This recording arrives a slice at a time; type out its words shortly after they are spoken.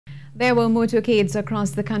There were motorcades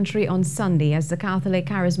across the country on Sunday as the Catholic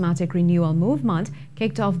Charismatic Renewal movement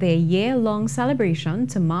kicked off their year-long celebration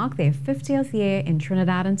to mark their 50th year in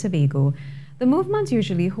Trinidad and Tobago. The movement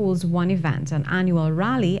usually holds one event, an annual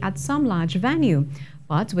rally at some large venue.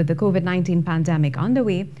 But with the COVID-19 pandemic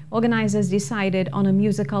underway, organizers decided on a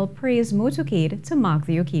musical praise motorcade to mark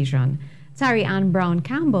the occasion. Ann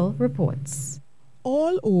Browne-Campbell reports.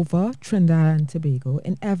 All over Trinidad and Tobago,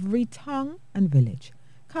 in every town and village,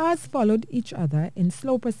 cars followed each other in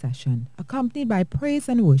slow procession, accompanied by praise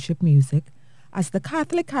and worship music, as the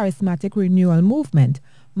Catholic Charismatic Renewal movement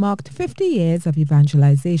marked 50 years of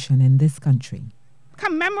evangelization in this country.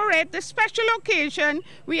 Commemorate the special occasion,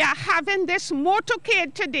 we are having this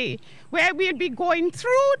motorcade today, where we'll be going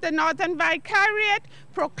through the Northern Vicariate,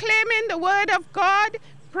 proclaiming the word of God,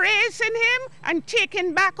 praising Him, and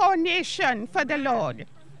taking back our nation for the Lord.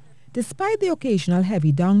 Despite the occasional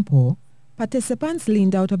heavy downpour, participants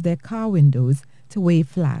leaned out of their car windows to wave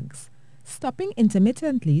flags, stopping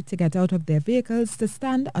intermittently to get out of their vehicles to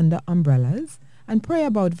stand under umbrellas and pray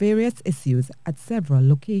about various issues at several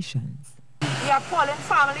locations. We are calling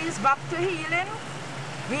families back to healing.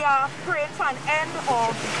 We are praying for an end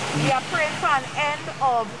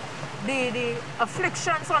of the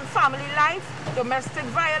afflictions on family life, domestic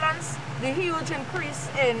violence, the huge increase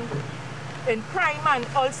in crime and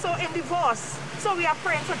also in divorce. So we are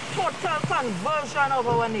praying for total conversion of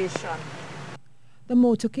our nation. The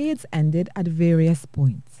motorcades ended at various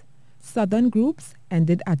points. Southern groups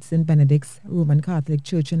ended at St. Benedict's Roman Catholic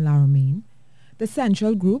Church in La Romaine, the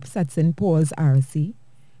central groups at St. Paul's RC,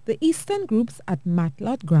 the eastern groups at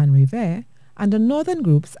Matlot Grand Riviere, and the northern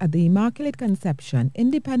groups at the Immaculate Conception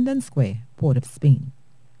Independence Square, Port of Spain.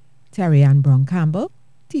 Ann Browne-Campbell,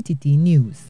 TTT News.